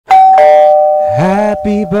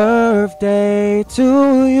Happy birthday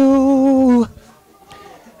to you.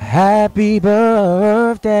 Happy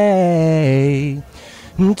birthday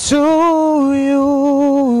to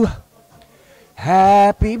you.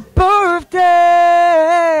 Happy birthday,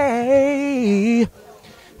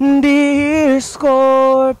 dear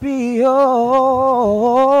Scorpios.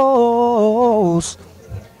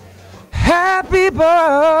 Happy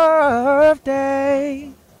birthday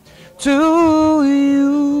to you.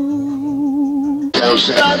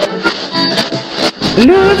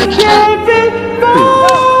 Lose the champion.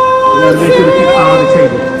 Make sure to keep eye on the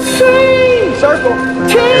table. Circle.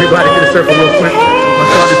 Everybody get a circle real quick. We're gonna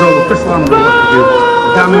start this over. Chris, I'm gonna what to do.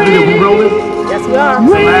 Diamond video, we rolling? Yes, we are.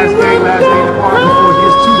 Last day in the park before it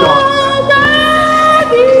gets too dark.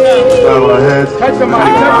 Bow our heads. Touch somebody,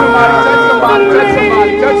 touch somebody, touch somebody, touch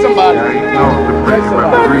somebody, touch somebody. Yeah, you know, the pretty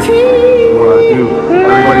referee. What I do.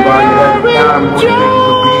 Everybody bow your head. God, we want to thank you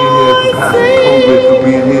for being here, for passing COVID, for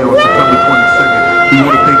being here on September 22nd. We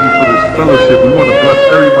want to thank you for this fellowship. We want to bless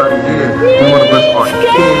everybody here. We want to bless our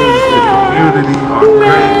kids, the community, our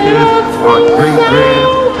grandkids, our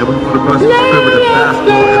great-grands, and we want to bless the spirit of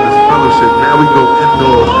basketball and this fellowship. Now we go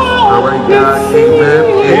indoors. All right, God. Amen.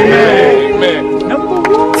 Amen. Amen.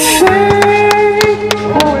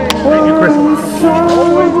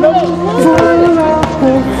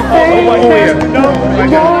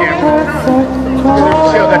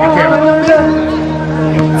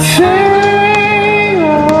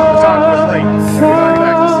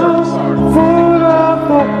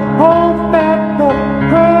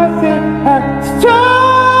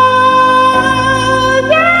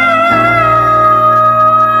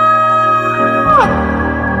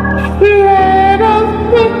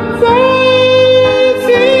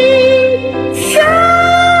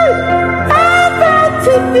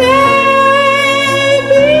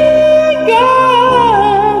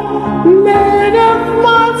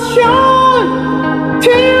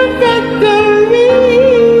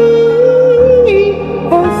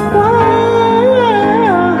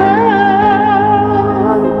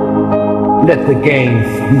 Let the games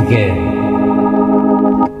begin.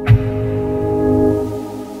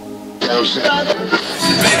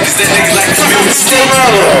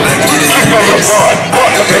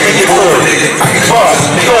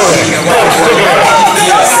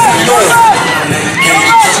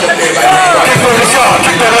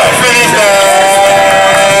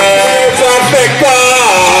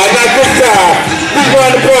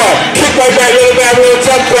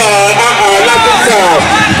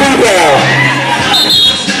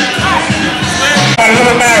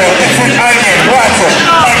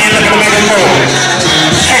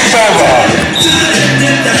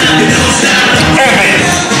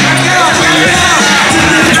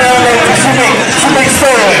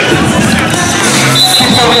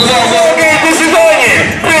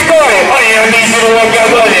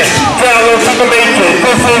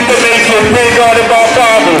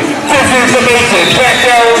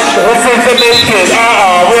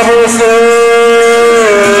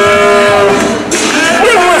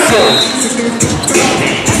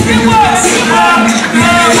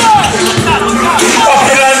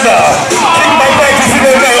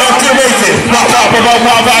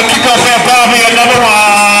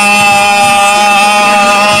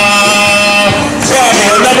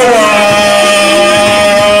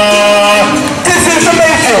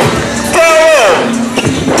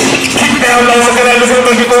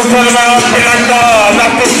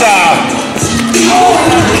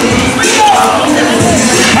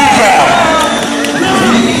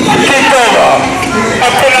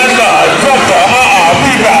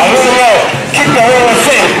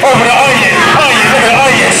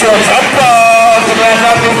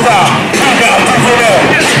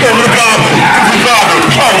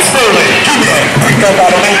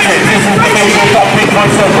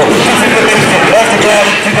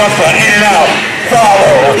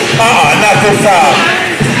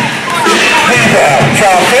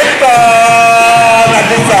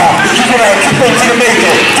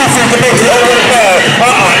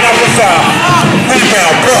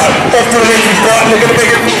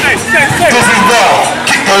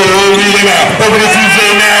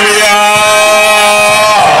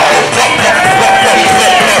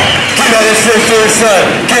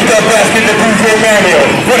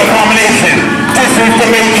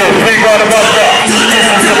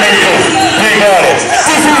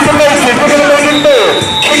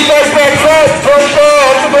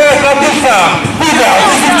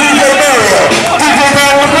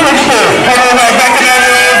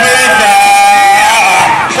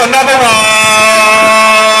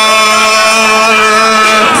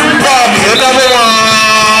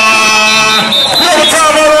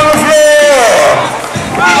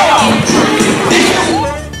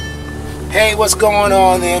 what's going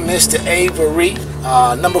on there, Mr. Avery.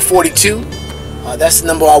 Number 42. That's the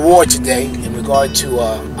number I wore today in regard to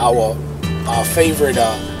our favorite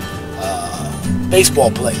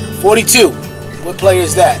baseball player. 42. What player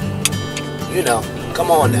is that? You know.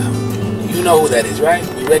 Come on now. You know who that is, right?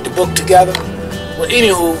 We read the book together. Well,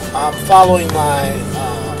 anywho, I'm following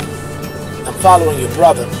your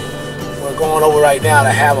brother. We're going over right now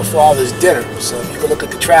to have a father's dinner. So if you can look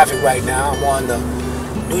at the traffic right now, I'm on the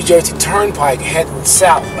New Jersey Turnpike heading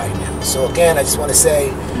south right now. So again, I just want to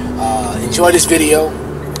say, enjoy this video.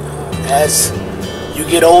 As you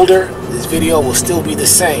get older, this video will still be the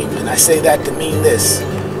same. And I say that to mean this.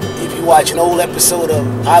 If you watch an old episode of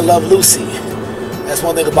I Love Lucy, that's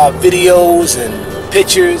one thing about videos and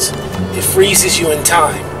pictures, it freezes you in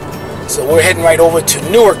time. So we're heading right over to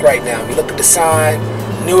Newark right now. If you look at the sign,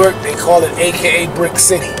 Newark, they call it AKA Brick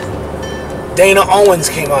City. Dana Owens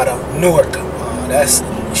came out of Newark.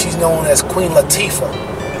 She's known as Queen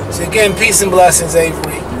Latifah. So again, peace and blessings,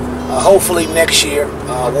 Avery. Hopefully next year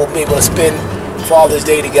we'll be able to spend Father's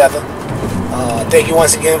Day together. Thank you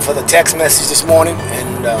once again for the text message this morning,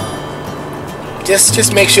 and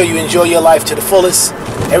just make sure you enjoy your life to the fullest.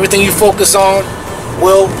 Everything you focus on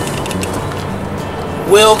will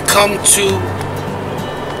come to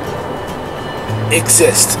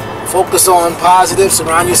exist. Focus on positive.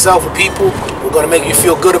 Surround yourself with people who are going to make you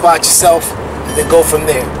feel good about yourself, and then go from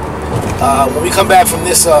there. When we come back from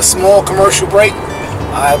this small commercial break,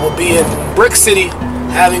 I will be in Brick City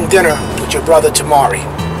having dinner with your brother Tamari.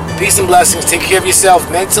 Peace and blessings. Take care of yourself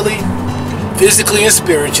mentally, physically, and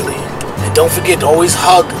spiritually. And don't forget to always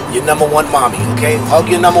hug your number one mommy, okay? Hug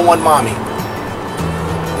your number one mommy.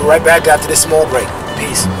 We'll be right back after this small break.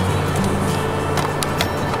 Peace.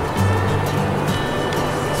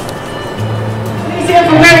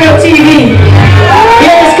 From Radio TV.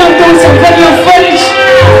 Yeah, let's come through some video footage,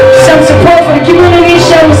 some support for the community,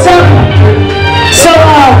 show something. So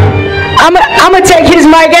I'm gonna take his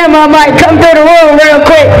mic and my mic, come through the room real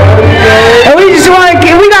quick. And we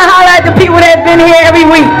gonna holler at the people that have been here every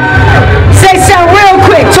week. Say something real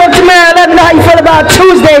quick. Talk to Mary, let me know how you feel about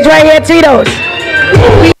Tuesdays right here at Tito's.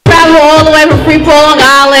 We travel all the way from Freeport, Long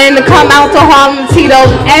Island to come out to Harlem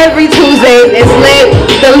Tito's every Tuesday. It's lit,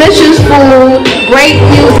 delicious food, great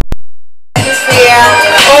music. Yeah,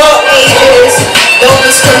 all ages, don't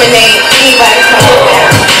discriminate, anybody come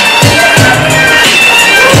down.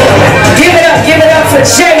 Give it up for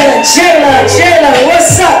Jayla,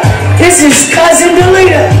 what's up? This is Cousin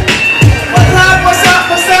Delita. What's up?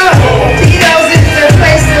 Tito's is the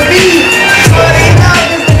place to be. All they know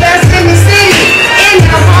is the best in the city, in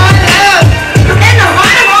the heart of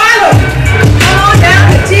Harlem. Come on down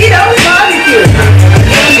to Tito's Barbecue.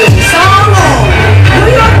 Get your song on. Do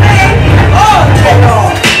your thing all day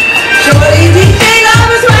long. Shorty DJ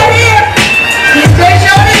Love is right here. DJ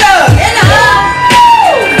Shorty Love in the hub.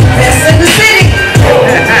 Best in the city.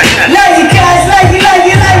 Love you guys, love you.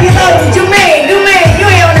 Jermaine, you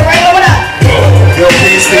ain't on the right, what up? Yo,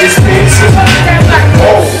 peace.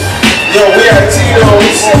 Oh, yo, we at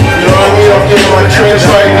Tito's. You know what I mean? I'm getting my trench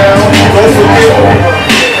right now. Don't forget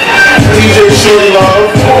DJ Shorty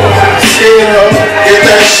Love. Scan her, get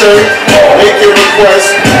that shirt, make your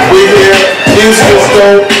request. We're here. Music is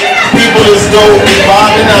dope. People is dope. We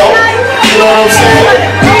vibing out. You know what I'm saying?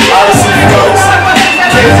 Odyssey Flux.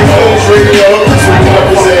 Kansas Coast Radio. That's what we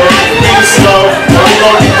represent. Peace, love. And we're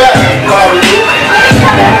gonna be back. Probably.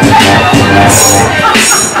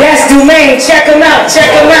 That's Dumaine, check him out.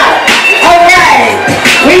 Alright,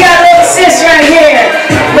 we got a little sis right here.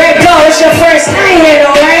 Red Go, it's your first night here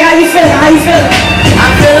though, right? How you feeling? I'm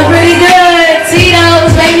feeling pretty good.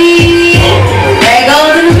 Tito's, baby. Red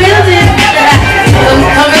Go's in the building.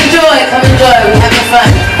 Come enjoy. We're having fun.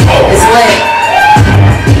 It's lit.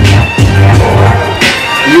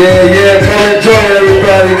 Yeah, come enjoy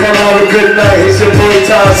everybody. Come have a good night. It's your boy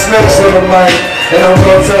Tom Snooks on the mic. And I'm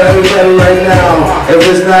gonna tell everybody right now, if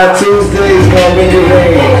it's not Tuesday, it's gonna make it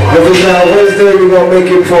rain. If it's not Wednesday, we're gonna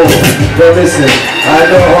make it pour. But listen, I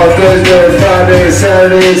know on Thursday, Friday,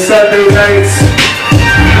 Saturday, Sunday nights,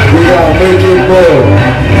 we gotta make it pour.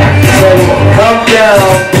 So come down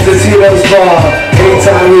to Tito's Bar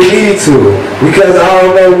anytime we need to. Because I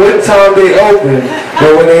don't know what time they open,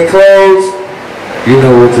 but when they close, you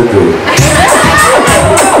know what to do.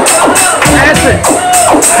 That's it.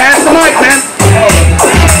 Pass the mic, man.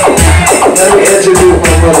 Let me introduce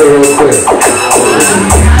my mother real quick.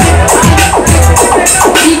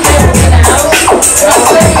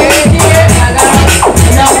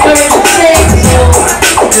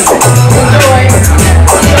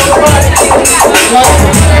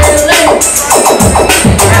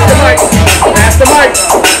 Pass the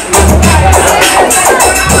mic.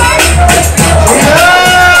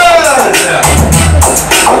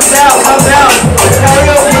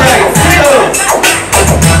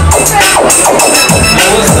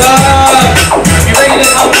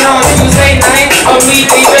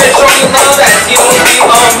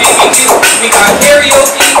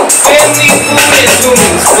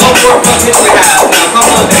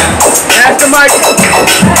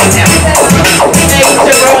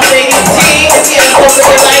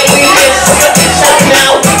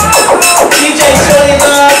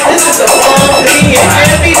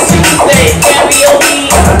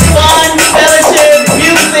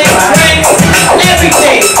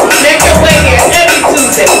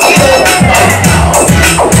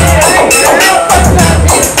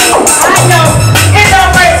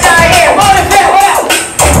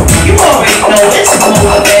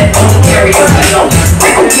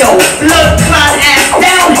 Yo, blood clot ass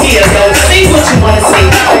down here, yo. Say what you wanna say,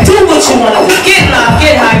 do what you wanna do. Get loud,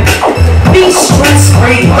 get high, be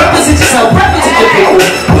stress-free. Represent yourself, represent your people,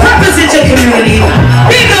 represent your community.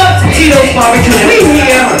 Big up to Tito's Barbecue. We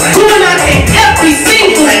here doing our thing every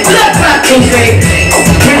single blood clot Tuesday.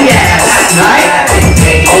 Bring your ass, alright?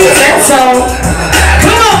 That's all.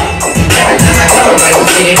 Come on.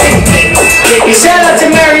 Shout out to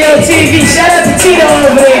Mario TV. Shout out to Tito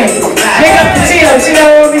over there. Big up to Tito. Tito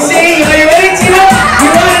will be seeing. Are you ready, Tito? You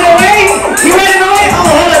running away? You running away? Oh,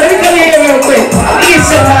 hold on. Let me come here real quick. Need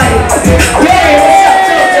somebody. Larry, what's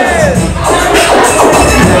up?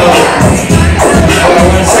 I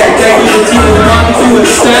want to say thank you to Tito Barbecue and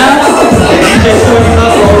staff. DJ showing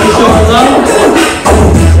up, always showing love.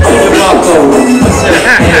 And the Marco.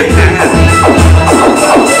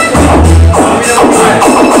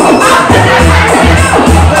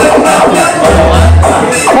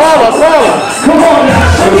 Come on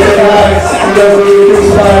now.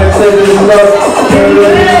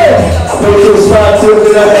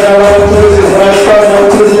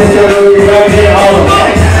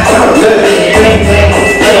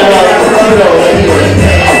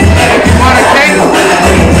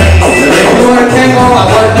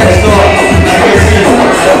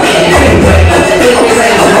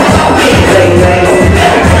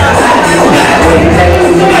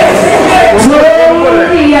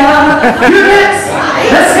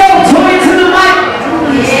 Let's go, Toy to the mic.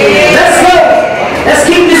 Let's go. Let's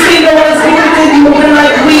keep this thing going. Let's keep this thing moving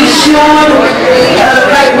like we should.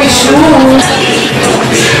 Like we should.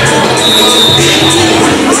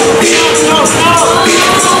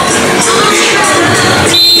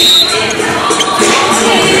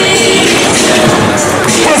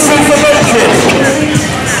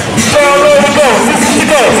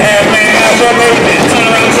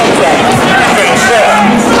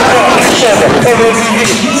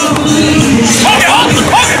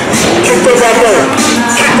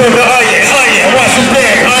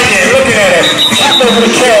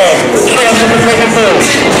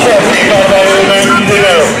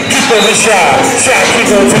 Shot, keep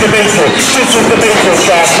going to the basement. This is the basement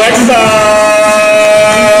shot. Next time.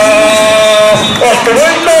 Off the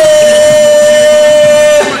window.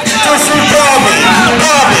 This is Bobby.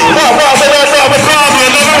 Bobby. Another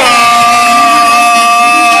one.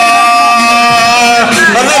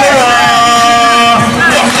 Another one.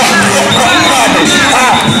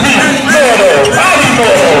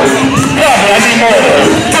 Bobby, I need more.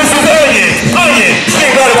 This is Onion.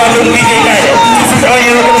 Think about it, little DJ Matter. This is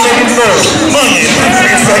Onion looking to make it move. Onion.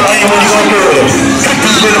 It's like Onion when you go through it.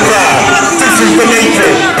 This is the pride. This is the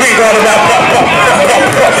nature. Think about it, Bobby.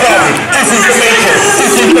 This is the nature.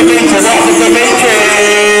 This is the nature. This is the nature.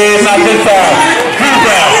 Not this time. Who's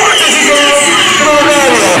that? This is the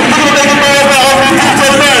Mario. Who's going to make it more about DJ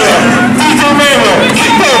Mario? DJ Mario.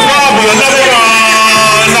 Keep going, Bobby. Another one.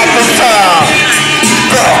 Not this time.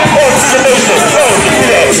 Oh, this is the nature. Oh, give me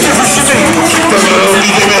that. This is the nature. Keep the little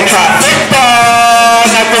DJ Mario try.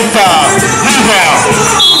 Not this time. Who's now?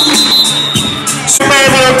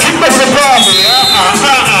 Mario, keep up the Bobby.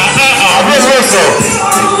 We'll whistle.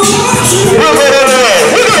 We'll go the other way.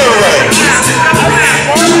 We'll go the other way.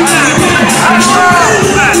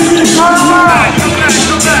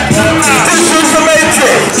 This is the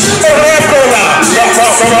Matrix. Oh, the echo now.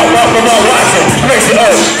 Come on, watch it. Raise it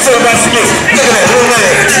up. So that's me. Look at that. Look at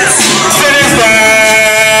it. Sit this down.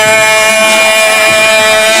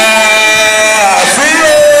 See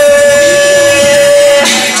you.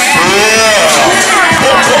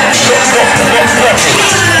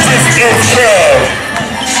 This is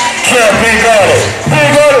Kev, big on it.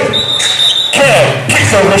 Kev,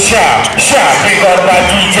 kicks over the shot, big on it by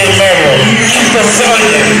DJ Mario. Kicks over the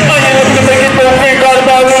Onion looking to make it go big on it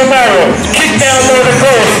by Little Mario. Kick down low the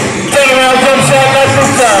ghost. Turn around, jump shot, not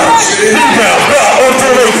this time. Rebound, on to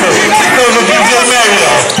the racer. Kick over DJ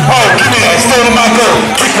Mario. Oh, give me that, still in my goal.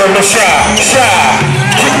 Kick over the shot,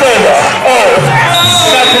 kick over. Oh,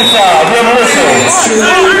 not this time, we have a whistle.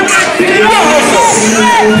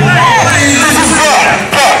 This is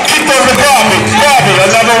Buck, kick over Bobby,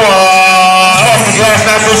 another one. Off the glass,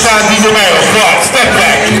 not this time, DJ Mario. Buck, step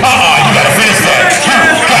back. You gotta finish that.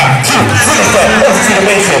 You got to finish that. Over to the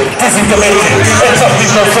Matrix. This is the Matrix. It's up,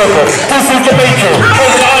 there's no circle. This is the Matrix.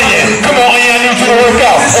 Over the Onion. Come on, Onion, I need you to work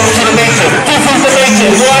out. Over to the Matrix. This is the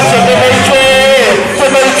Matrix. Watch it, the Matrix. The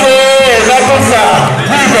Matrix. Not this time.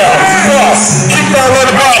 Rebound. Cross. Keep that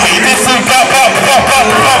little Bobby. This is Bobby.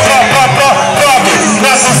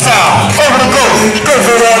 Not this time. Over the ghost. Goes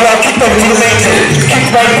around now. Kick over to the Matrix. Kick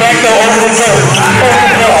right back there over the ghost. Over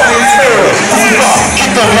the ball.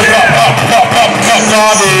 Kick over the Bobby.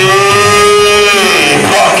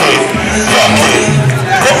 Fuck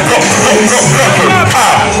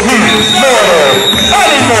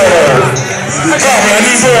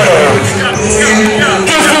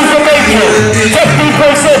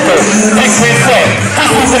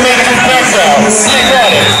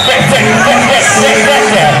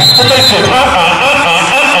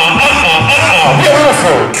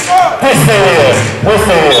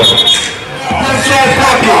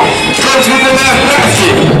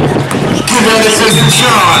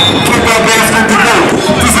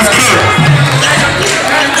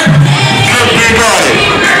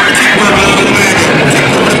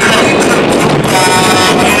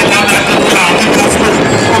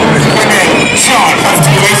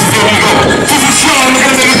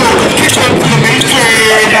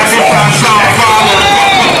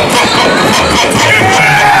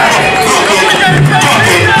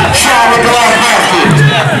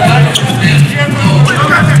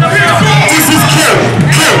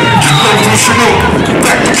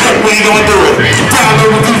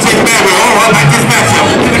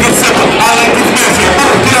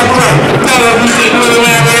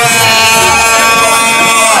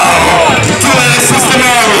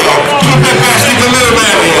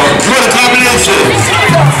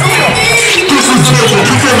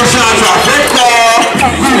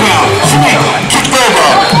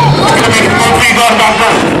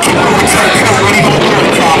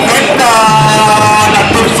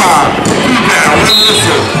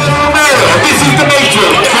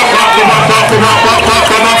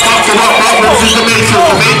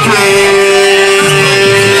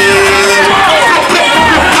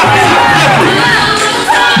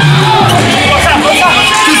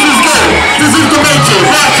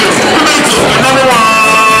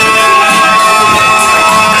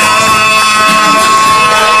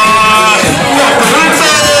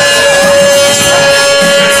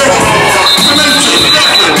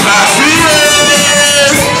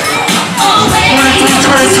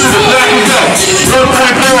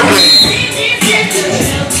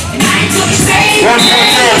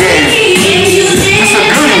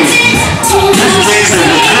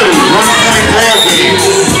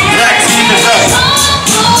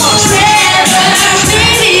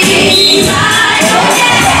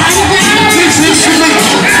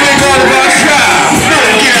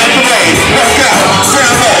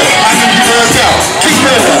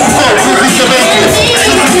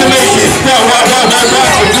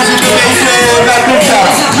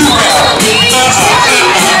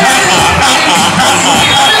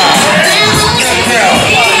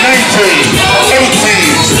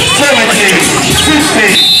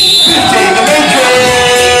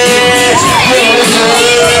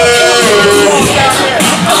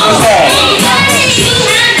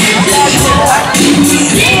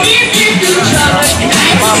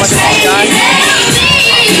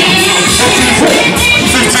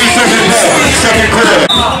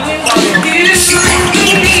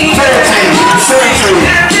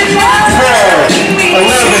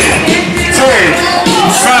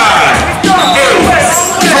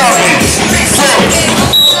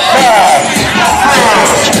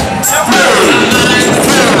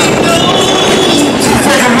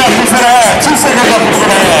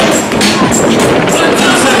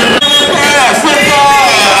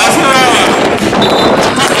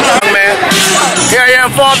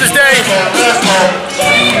Father's Day.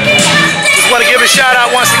 Just want to give a shout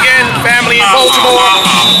out once again, family in Baltimore.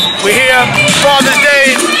 We're here, Father's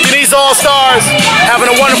Day, Denise Allstars, having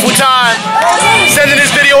a wonderful time. Sending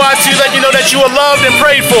this video out to you, let you know that you are loved and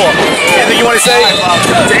prayed for. Anything you want to say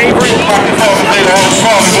to Avery?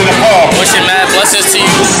 Wishing mad blessings to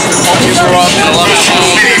you. Hope you grow up in a loving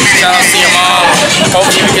home. Shout out to your mom.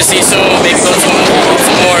 Hopefully we can see soon. Maybe go to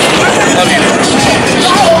some more. Love you.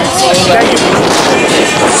 Thank you.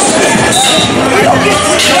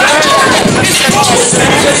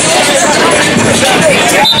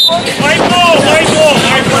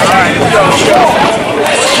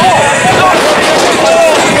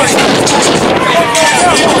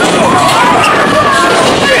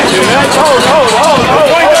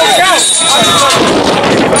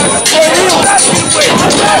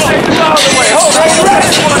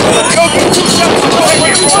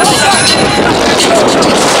 Go get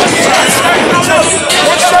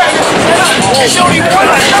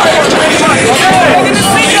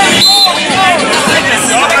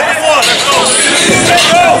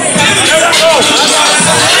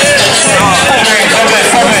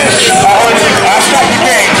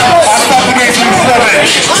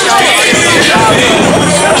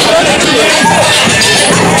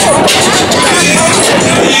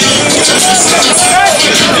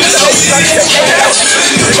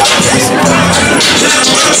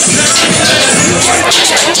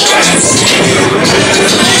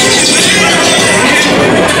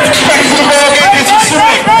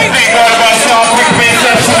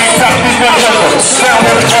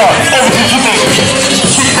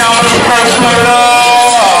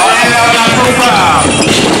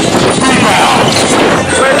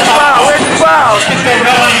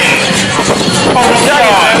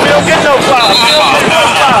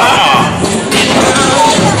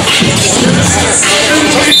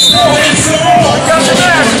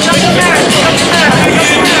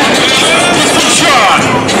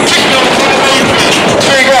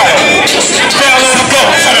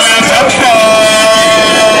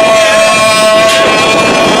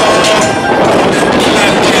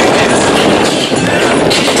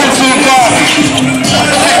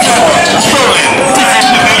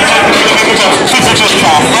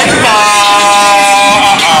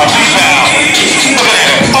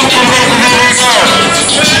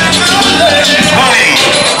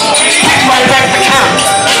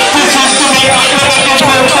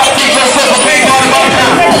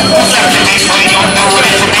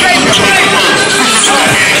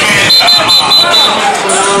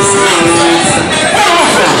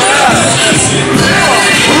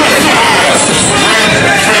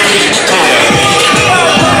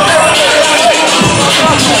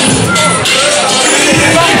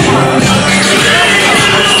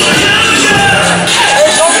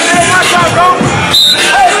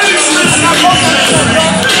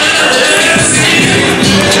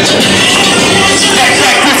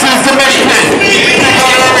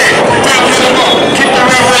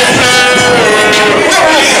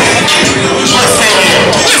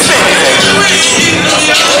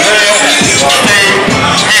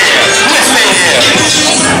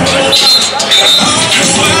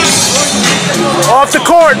Off the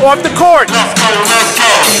court, off the court. Let's go, let's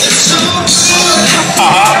go.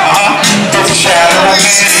 It's shadow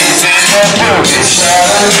meetings in the building.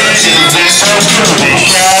 Shadow meetings in the building.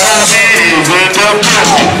 Shadow meetings in the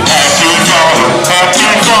building. Happy Father,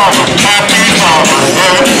 happy Father, happy Father.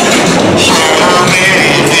 Shadow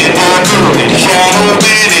meetings in the building. Shadow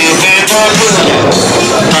meetings in the building.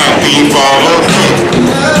 Happy Father.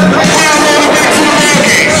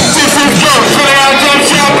 This is Joe. Put it out, don't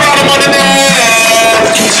shout, bottom of the net.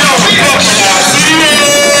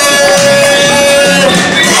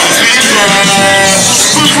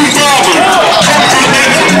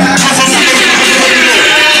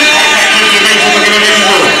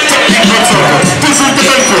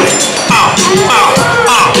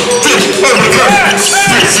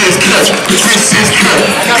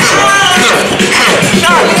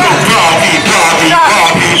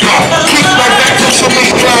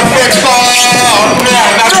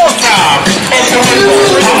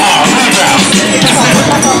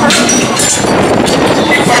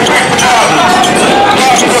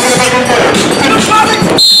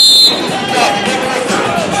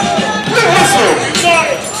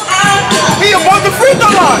 He above the free throw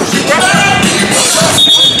line.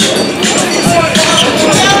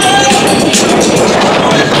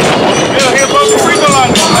 Yeah, he above the free throw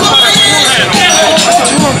line.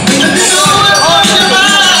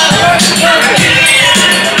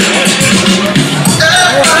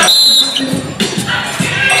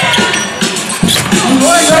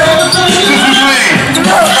 That's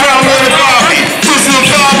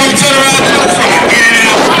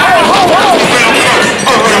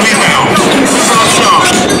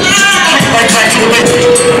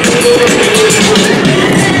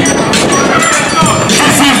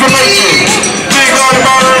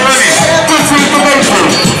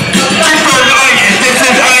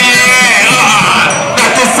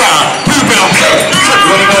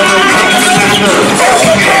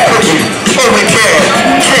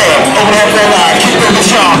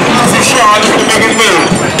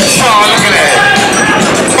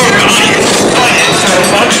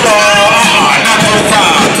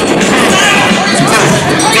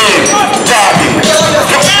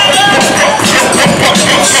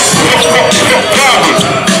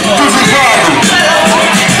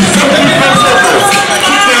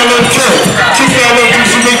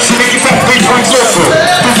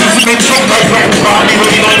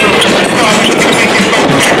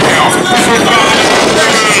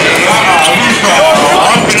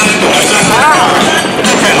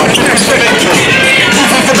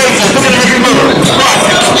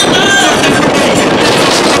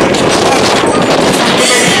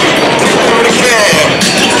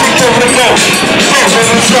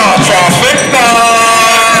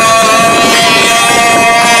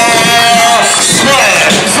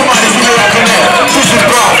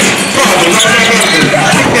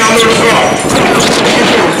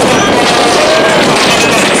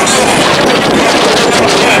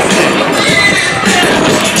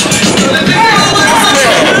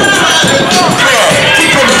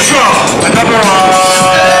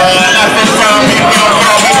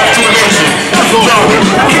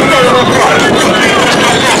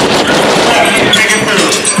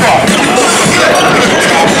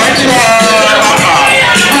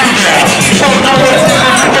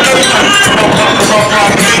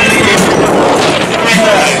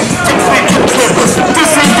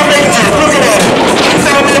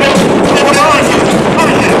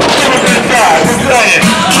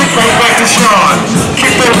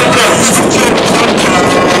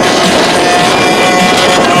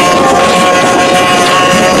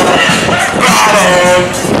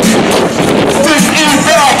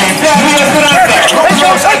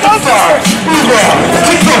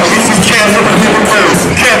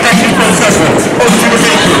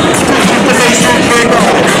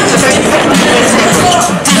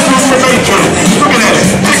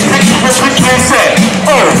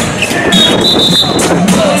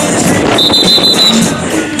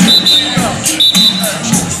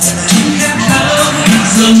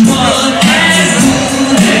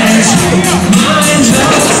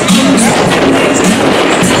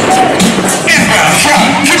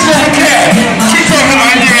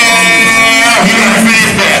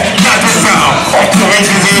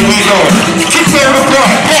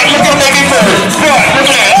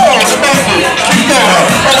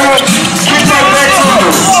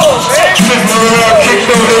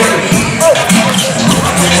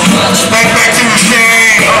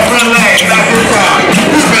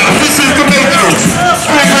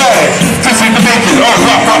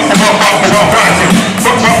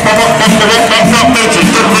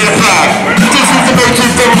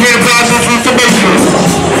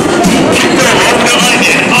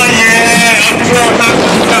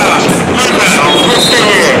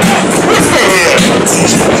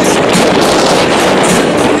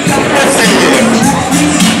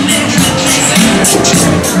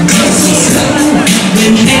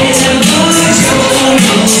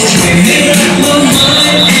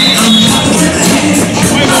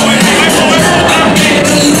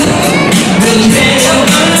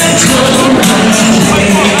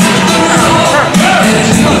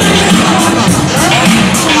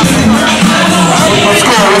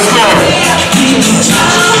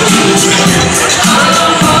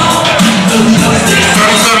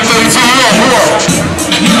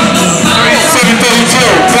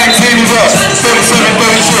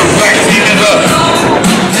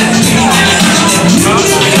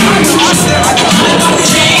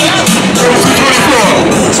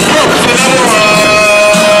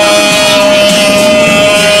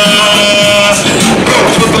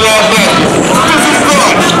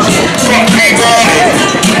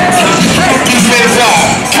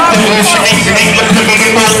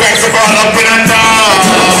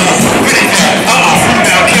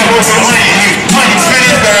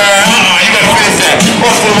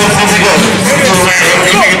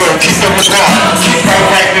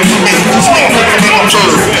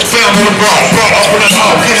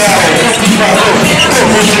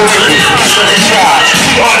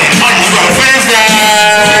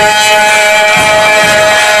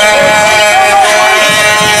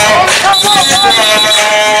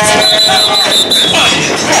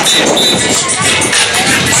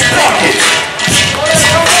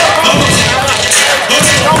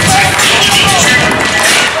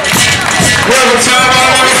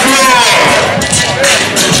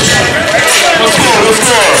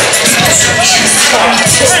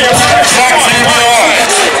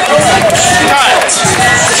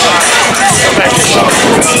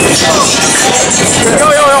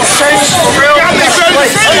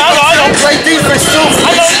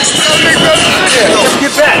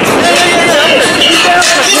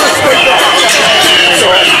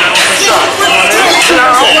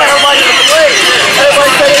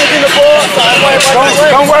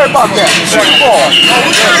Don't worry about that. Second ball.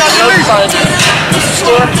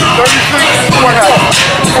 Score 36. Score out.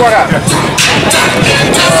 Score out.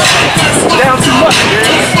 Down too much, man.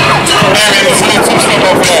 Aaron, you see a two-step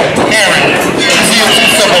over that. Aaron, you see a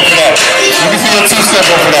two-step over that. You see a two-step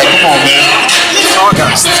over that. Come on, man. All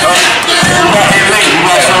guys. You got here late. You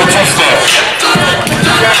got your two-step.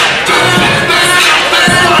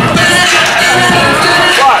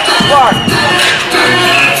 Watch.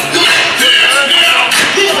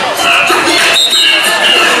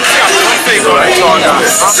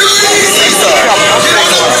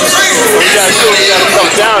 You gotta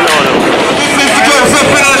come down on him.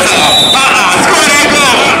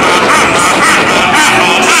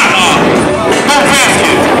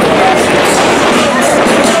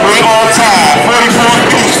 We're all tied. 44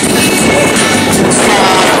 feet.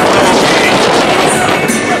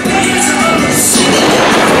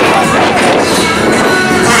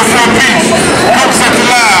 That's it,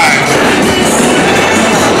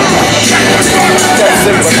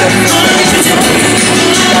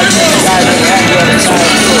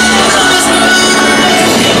 but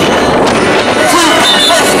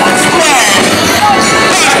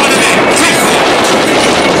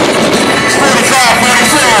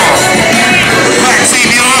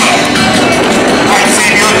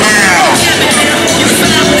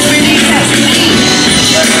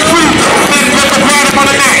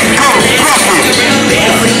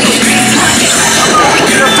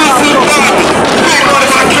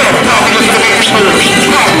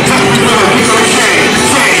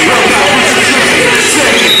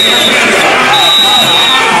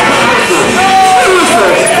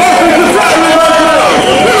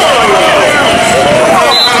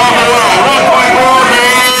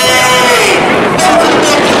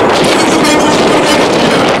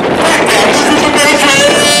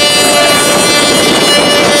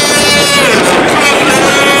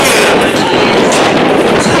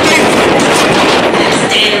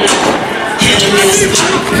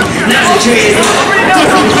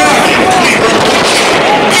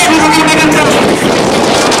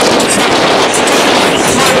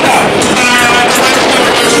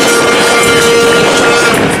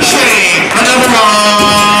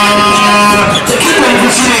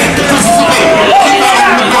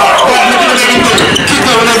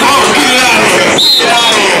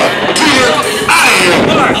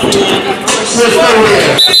We're still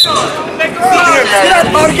here. Get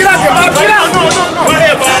out, Bob. Get out there, Bob. Get out. No. Right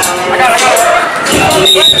here, Bob. I got it.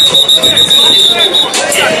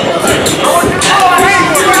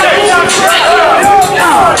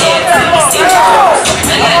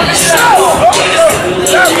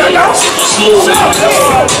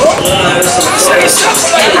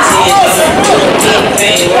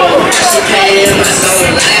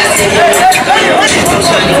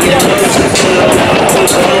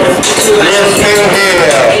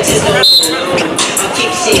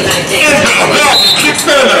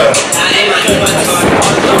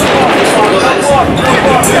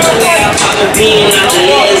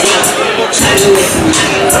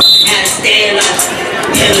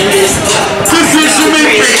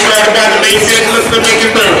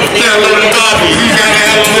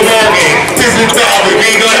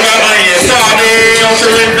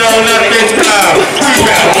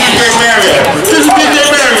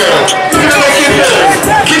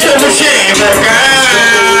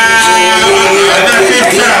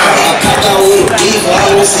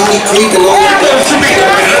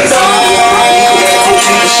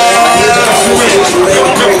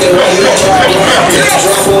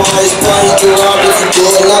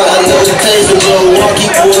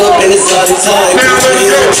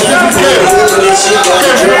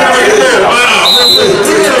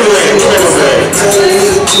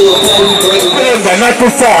 Not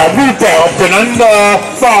too far, retail, Fernanda,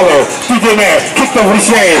 follow, DJ Man, kick over the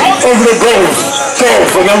shade, over the goals, go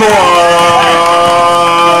for number one.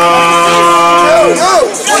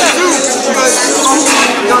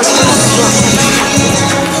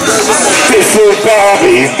 This is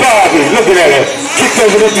Bobby, looking at it, kicked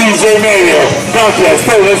over to DJ Mario, contest,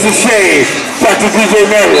 so that's a shade, back to DJ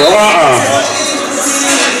Mario,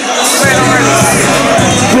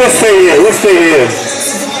 Let's stay here.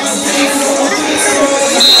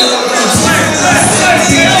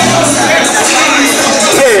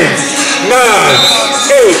 9,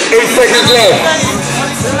 8 seconds left.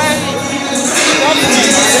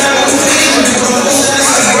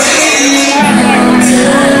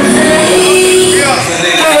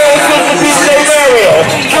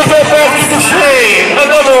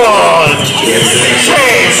 Another one.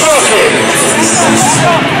 Shane, perfect.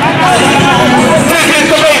 This is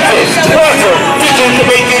the basis. Perfect. This is the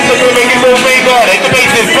basis. They're going to make it move main guard. The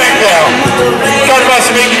basis back down. Try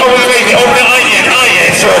to make over the basis. Over the onion.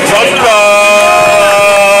 Short jump.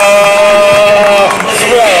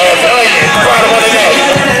 Square. Onion. Bottom of the net.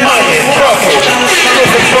 Onion. Perfect.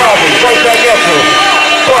 This is Bobby. Right back up to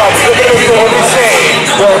Bobby. Look at this one. We say.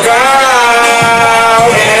 Work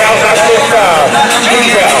out. In and out. That's this time.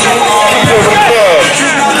 Rebound. Keep over the club.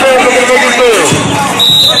 Club looking to make it move.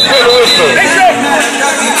 Good whistle.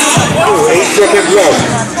 8 seconds left.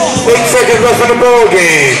 8 seconds left in the ball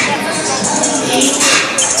game.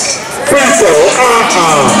 Free throw.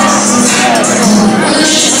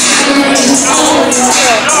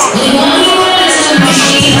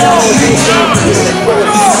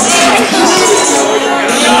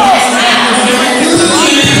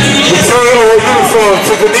 Return all uniforms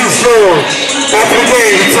to Denise Allstars. After the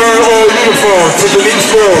game, return all uniforms to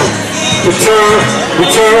Denise Allstars.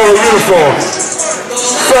 Return all uniforms.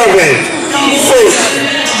 7, 6,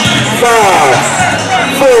 5,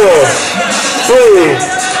 4,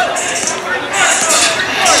 3.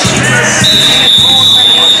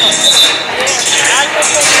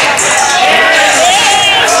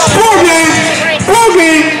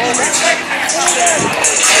 Boogie!